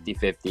vote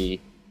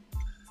 50-50,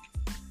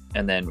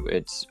 and then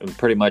it's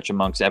pretty much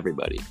amongst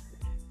everybody.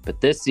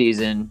 But this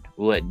season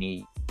we'll let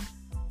the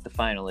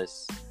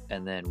finalists,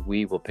 and then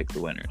we will pick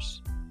the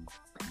winners.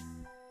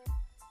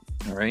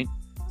 All right.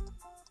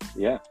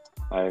 Yeah,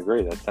 I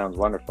agree. That sounds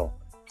wonderful.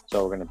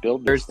 So we're going to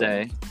build this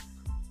Thursday. thing.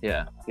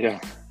 Yeah. Yeah.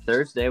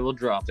 Thursday we'll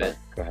drop it.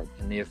 Go ahead.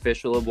 And the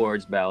official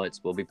awards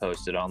ballots will be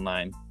posted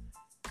online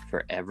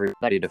for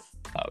everybody to fill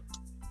out.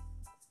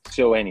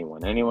 So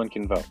anyone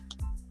can vote.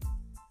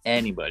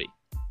 Anybody.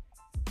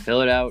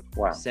 Fill it out.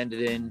 Wow. Send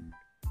it in.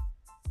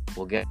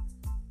 We'll get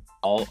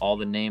all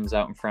the names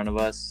out in front of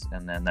us,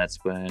 and then that's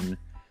when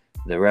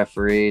the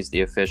referees,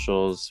 the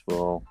officials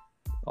will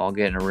all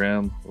get in a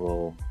room.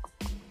 We'll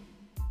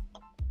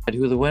decide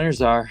who the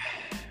winners are.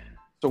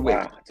 So wait,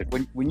 Wow.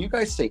 when you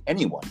guys say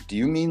anyone, do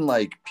you mean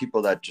like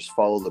people that just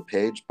follow the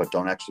page but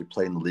don't actually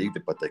play in the league,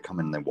 but they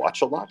come in and they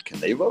watch a lot? Can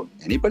they vote?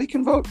 Anybody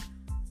can vote,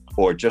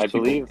 or just I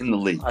people believe in the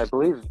league? I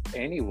believe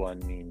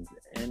anyone means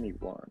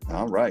anyone.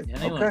 All right.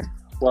 Anyone. Okay.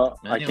 Well,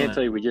 I Anyone. can't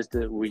tell you. We just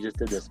did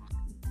this,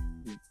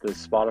 the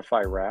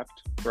Spotify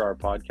Wrapped for our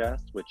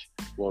podcast, which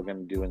we're going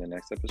to do in the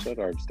next episode.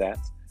 Our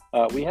stats.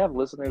 We have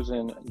listeners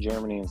in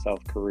Germany and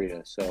South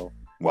Korea, so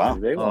Wow.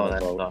 if they want to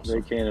that's vote,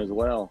 awesome. they can as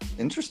well.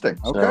 Interesting.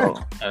 Okay.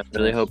 So I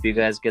really hope you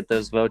guys get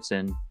those votes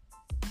in.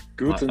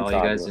 Guten All you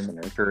Tag, guys in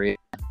listeners. Korea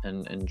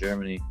and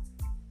Germany.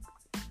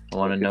 I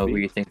want to Could know be. who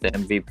you think the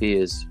MVP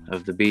is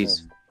of the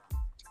bees.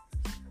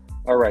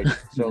 All right,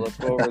 so let's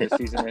go over the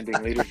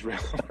season-ending leaders real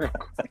quick.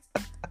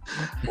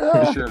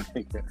 Sure.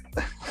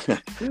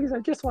 Please, I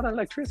just want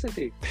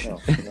electricity. No,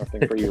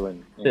 nothing for you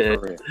in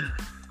Korea.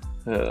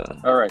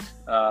 All right,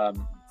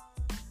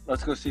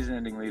 let's go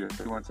season-ending leaders.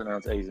 Who wants to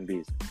announce A's and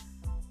B's?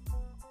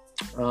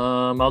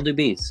 I'll do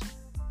bees.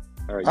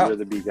 All right, Oh. you're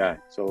the B guy,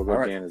 so we'll go All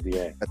right. Dan as the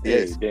A. At the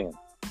Hey, A's. Dan.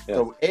 Yeah.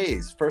 So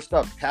A's, first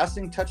up,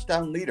 passing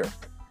touchdown leader.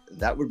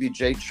 That would be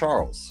Jay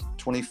Charles,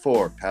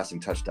 24 passing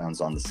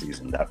touchdowns on the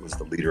season. That was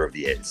the leader of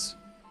the A's.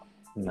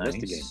 Nice.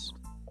 missed a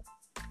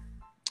game.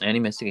 And he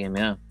missed a game,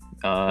 yeah.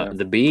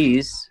 The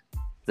Bees,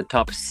 the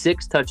top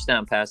 6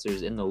 touchdown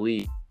passers in the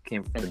league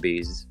came from the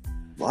Bees.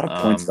 A lot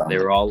of points down They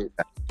there. were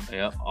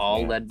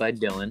all led by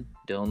Dylan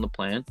the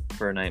Plant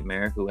for a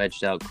Nightmare, who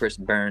edged out Chris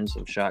Burns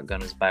of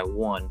Shotgunners by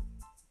 1.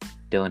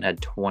 Dylan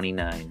had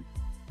 29.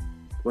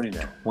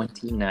 29.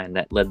 29.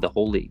 That led the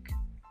whole league.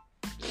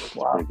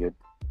 Wow. Pretty good.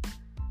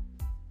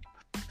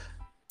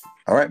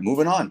 All right,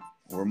 moving on.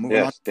 We're moving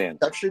on Yes, Dan.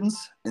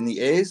 receptions in the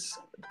A's,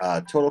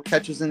 total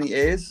catches in the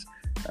A's.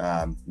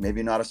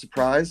 Maybe not a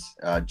surprise.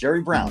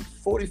 Jerry Brown,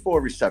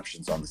 44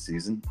 receptions on the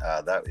season.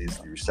 That is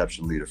the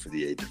reception leader for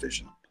the A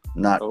division.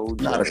 Not a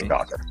Jerry.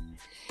 shocker.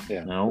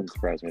 Yeah, No. didn't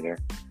surprise me there.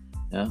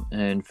 Yeah,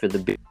 and for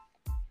the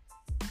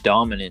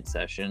dominant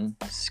session,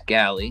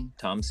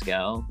 Tom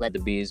Scal led the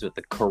Bees with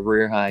a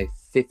career high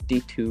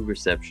 52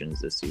 receptions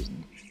this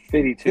season.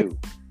 52.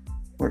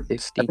 We're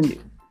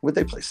 52. Would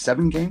they play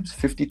 7 games?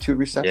 52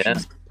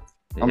 receptions?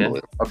 Yeah.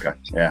 Unbelievable. Okay,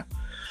 yeah.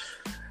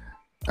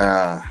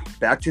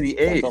 Back to the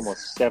That's A's.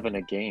 almost 7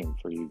 a game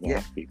for you Yeah.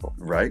 math people.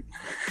 Right?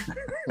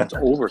 That's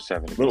over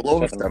 7. A little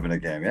over 7 a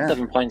game, yeah.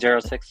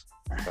 7.06.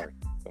 Sorry.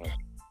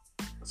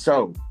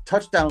 So,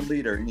 touchdown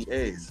leader in the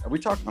A's. Are we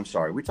talking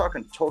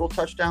total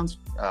touchdowns,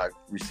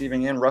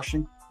 receiving and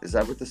rushing? Is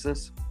that what this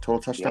is? Total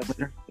touchdown Yes.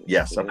 leader?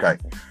 Yes, It okay. is.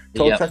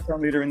 Total Yep.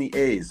 touchdown leader in the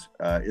A's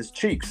is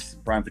Cheeks,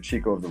 Brian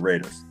Pacheco of the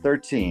Raiders.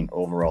 13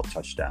 overall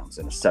touchdowns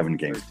in a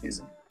 7-game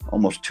season.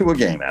 Almost 2 a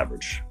game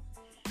average.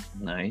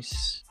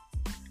 Nice.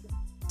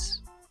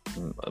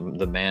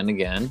 The man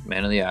again,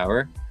 man of the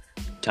hour.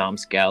 Tom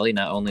Scally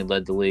not only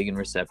led the league in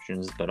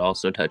receptions, but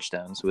also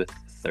touchdowns with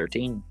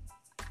 13.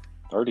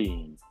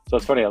 13. So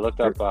it's funny. I looked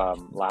up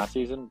last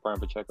season. Brian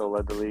Pacheco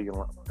led the league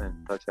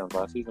in touchdowns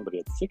last season, but he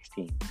had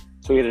 16.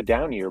 So he had a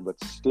down year, but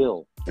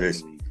still in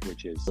Nice. the league,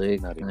 which is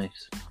League, nutty.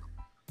 nice.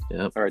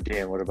 Yep. All right,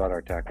 Dan. What about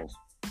our tackles?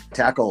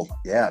 Tackle,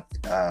 yeah.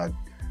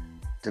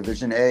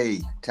 Division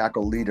A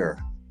tackle leader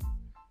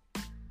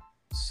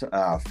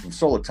from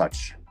Solo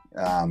Touch.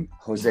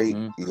 Jose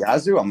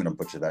Iazu. I'm going to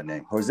butcher that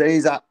name. Jose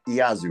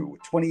Iazu,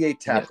 28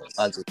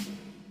 tackles.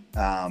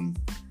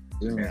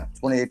 Yeah,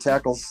 28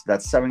 tackles.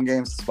 That's 7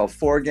 games. It's about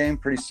 4 a game.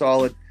 Pretty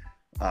solid.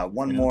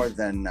 One more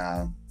than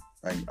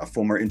a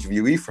former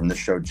interviewee from the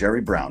show,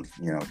 Jerry Brown,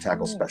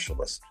 tackle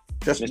specialist.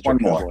 Just Mr. one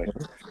more. Cowboy.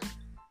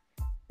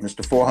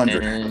 Mr.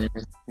 400. And,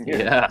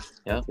 yeah.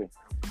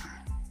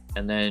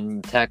 And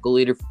then tackle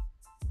leader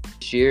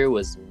this year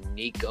was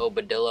Nico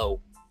Badillo.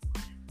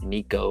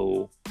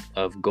 Nico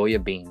of Goya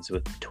Beans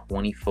with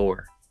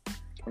 24.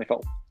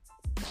 24.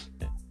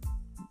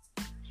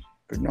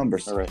 Good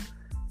numbers. All right.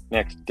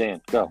 Next,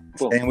 Dan. Go.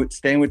 Boom.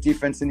 Staying with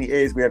defense in the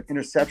A's, we have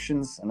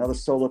interceptions. Another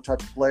Solo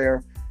Touch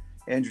player,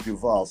 Andrew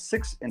Duval,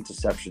 6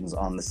 interceptions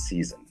on the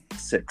season.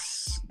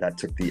 6. That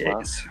took the Wow.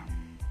 A's.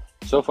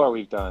 So far,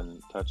 we've done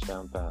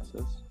touchdown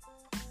passes,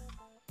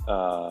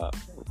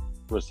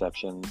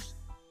 receptions,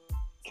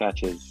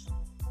 catches,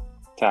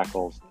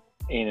 tackles,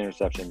 and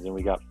interceptions, and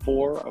we got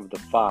 4 of the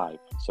 5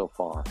 so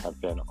far have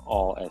been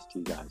all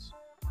ST guys.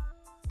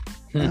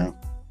 Yeah.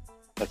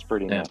 That's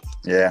pretty Yeah. nice.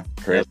 Yeah,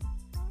 great.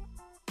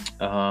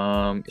 So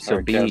All right,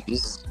 Kev.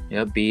 Bees.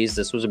 Yeah, Bees.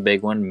 This was a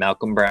big one.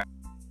 Malcolm Brown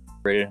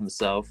rated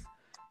himself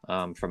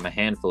from a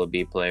handful of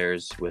B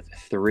players with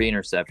 3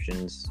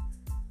 interceptions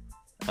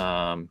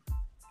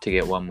to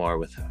get one more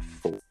with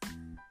 4.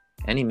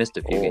 And he missed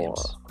a few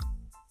games.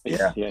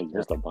 Yeah. Yeah, he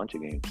missed a bunch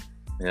of games.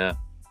 Yeah.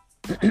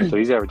 So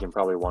he's averaging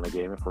probably 1 a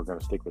game if we're going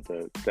to stick with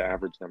the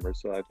average numbers.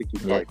 So I think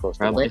he's probably Yeah, close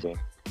probably. to 1 a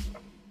game.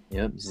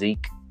 Yep.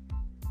 Zeke.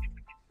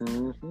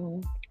 Mm-hmm.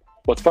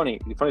 What's funny?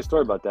 The funny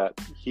story about that,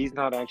 he's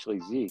not actually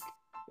Zeke.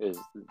 Is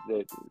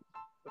that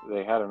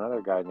they had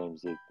another guy named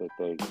Zeke that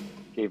they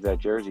gave that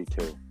jersey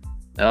to.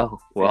 Oh,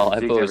 well, And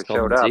I've Zeke always never called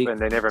showed him up, Zeke. and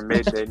they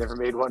never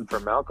made one for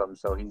Malcolm,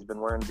 so he's been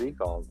wearing Zeke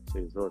all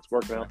season. So it's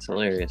working out. That's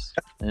hilarious.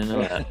 I didn't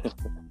know that.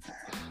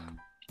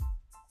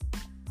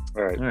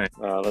 All right, All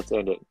right. let's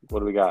end it. What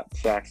do we got?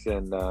 Sacks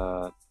and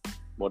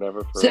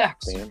whatever for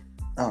Sacks. Dan?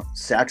 Oh,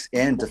 sacks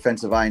and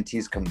defensive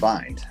INTs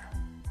combined.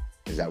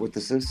 Is that what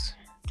this is?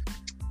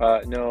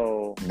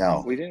 No,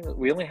 No. we didn't.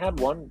 We only had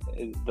one.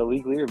 The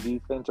league leader of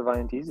defensive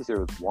INTs this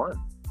year was 1.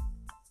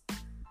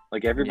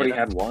 Like everybody Yeah.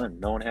 had 1.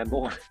 No one had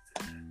more.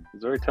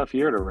 It's a very tough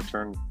year to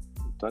return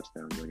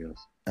touchdowns, I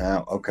guess.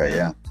 Oh, okay,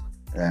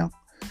 yeah.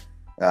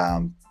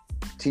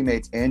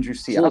 Teammates Andrew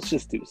C. So let's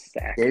just do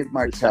sacks. Dave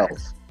Martell.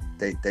 Sacks.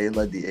 They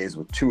led the A's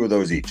with 2 of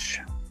those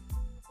each.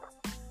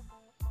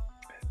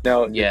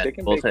 Now, Yeah, did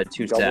Chicken both Bake had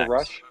 2 double sacks.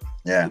 rush?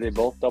 Yeah. Did they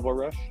both double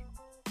rush?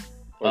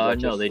 Or is that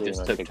No, they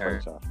just took take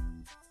turns. points off?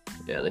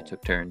 Yeah, they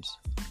took turns.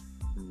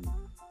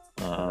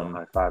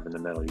 High five in the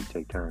middle. You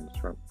take turns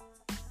from.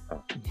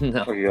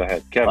 No. Okay, go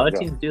ahead, A Kevin. lot of Go.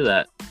 teams do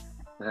that.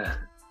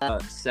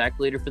 Sack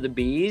leader for the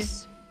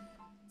Bees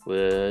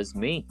was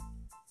me.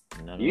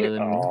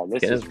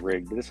 This is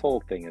rigged. This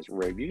whole thing is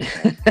rigged. You just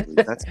have to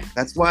lose.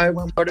 That's why I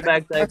went.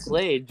 Quarterbacks I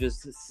played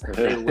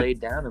they laid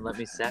down and let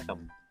me sack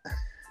them.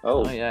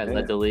 Oh yeah, I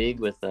led the league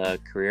with a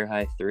career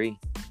high 3.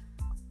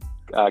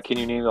 Can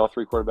you name all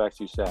 3 quarterbacks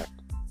you sacked?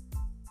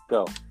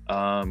 Go.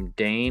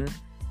 Dane,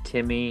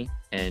 Timmy,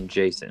 and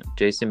Jason.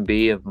 Jason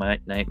B of my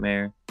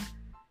Nightmare.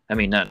 I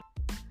mean, not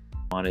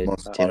wanted.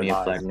 Timmy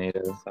of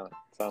Flagnado.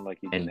 Sound like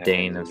and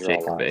Dane of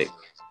Shake and Bake.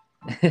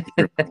 He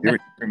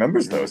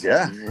remembers those,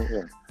 yeah.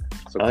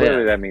 So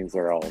clearly that means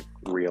they're all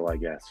real, I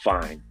guess.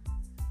 Fine.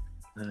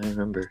 I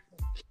remember.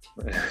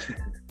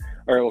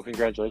 All right, well,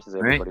 congratulations,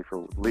 everybody,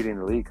 for leading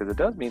the league, because it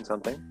does mean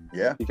something.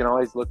 Yeah. You can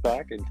always look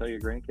back and tell your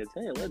grandkids,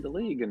 hey, I led the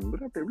league, and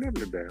blah, blah, blah,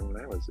 blah, blah,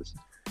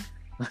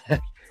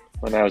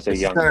 when I was a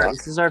young buck.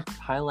 This is our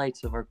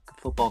highlights of our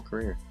football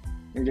career.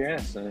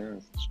 Yes,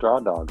 straw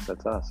dogs,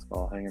 that's us,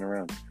 all hanging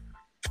around.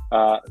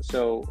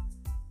 So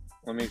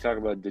let me talk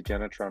about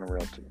Degenitron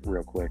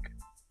real quick.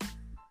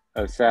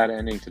 A sad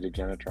ending to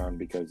Degenitron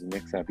because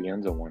Nick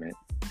Sapienza won it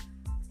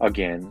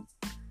again.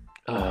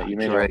 You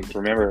may not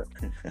remember.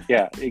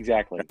 Yeah,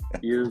 exactly.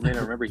 You may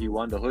not remember he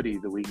won the hoodie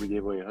the week we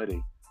gave away a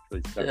hoodie.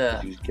 So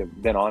you just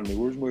kept been on me.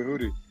 Where's my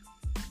hoodie?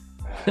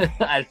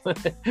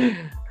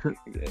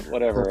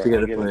 Whatever.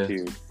 I'll give it to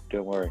you.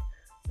 Don't worry.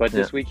 But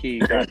this week he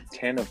got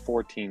 10 of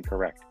 14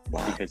 correct.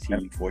 Wow, because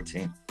 10 of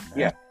 14.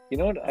 Yeah. You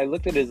know what? I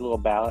looked at his little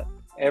ballot.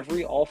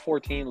 All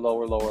 14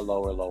 lower.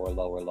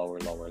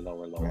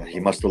 He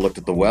must have looked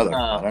at the weather.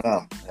 I don't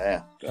know.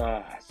 Yeah.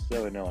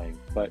 So annoying.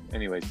 But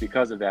anyways,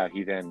 because of that,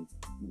 he then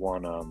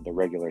won the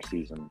regular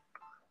season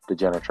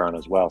Degenitron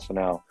as well. So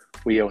now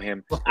we owe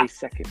him a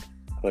second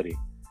hoodie.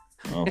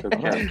 Oh, so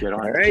get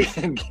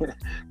on.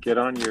 Get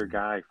on your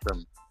guy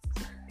from.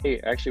 Hey,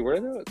 actually, where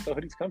do the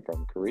hoodies come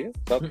from? Korea?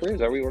 South Korea? Is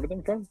that where you ordered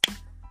them from?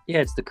 Yeah,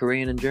 it's the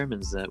Korean and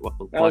Germans that watch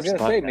I was going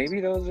to say,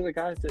 maybe those are the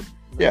guys that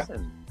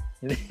listen.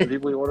 The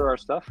people we order our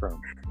stuff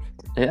from.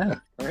 Yeah.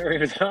 I never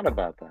even thought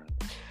about that.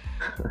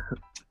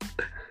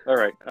 All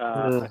right.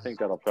 I think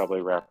that'll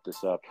probably wrap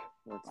this up.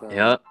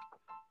 Yep.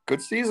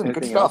 Good season.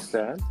 Good stuff.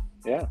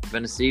 Yeah.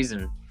 Been a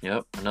season.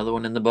 Yep. Another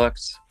one in the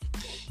books.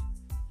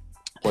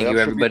 Thank you,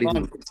 everybody.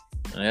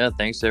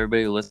 Thanks to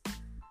everybody who listened.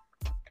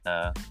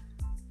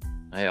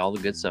 Hey, all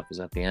the good stuff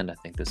was at the end, I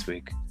think, this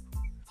week.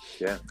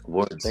 Yeah.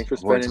 Awards. Thanks for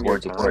spending your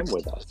time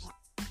with us.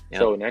 Yep.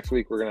 So next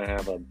week, we're going to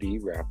have a B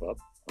wrap-up,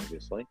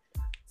 obviously.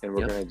 And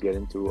we're going to get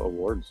into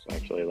awards,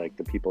 actually. Like,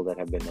 the people that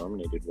have been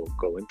nominated, we'll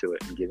go into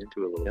it and get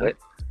into it a little bit.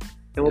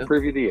 And we'll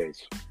preview the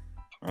A's.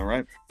 All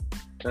right.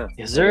 Yeah.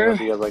 Yes, sir.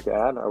 Anything you guys like to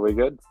add? Are we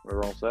good?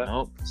 We're all set?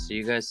 Nope. See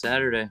you guys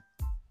Saturday.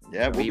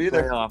 Yeah, we'll be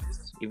there.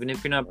 Even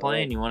if you're not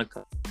playing, you want to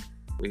come.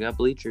 We got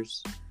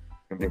bleachers. It's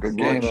going to be a good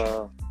game.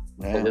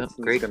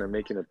 Great. Going to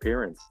make an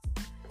appearance.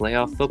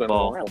 Playoff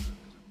football.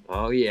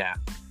 Oh, yeah.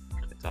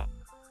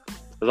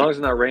 As long as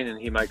it's not raining,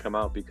 he might come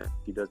out because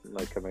he doesn't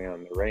like coming out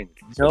in the rain.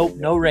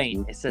 No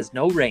rain. It says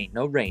no rain.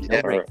 No rain. No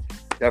rain.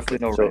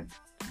 Definitely no rain.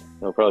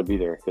 He'll probably be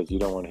there because you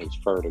don't want his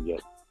fur to get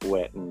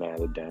wet and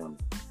matted down.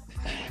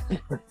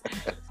 All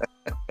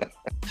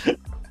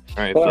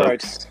right,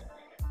 folks.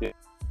 Yeah.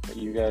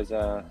 You guys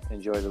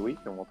enjoy the week,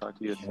 and we'll talk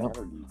to you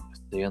Saturday.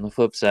 See you on the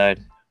flip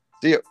side.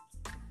 See you.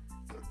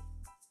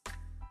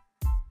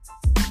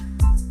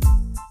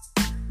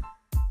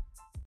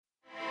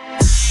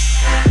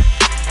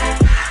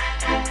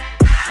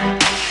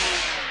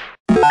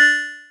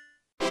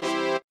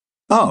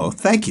 Oh,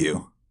 thank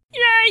you.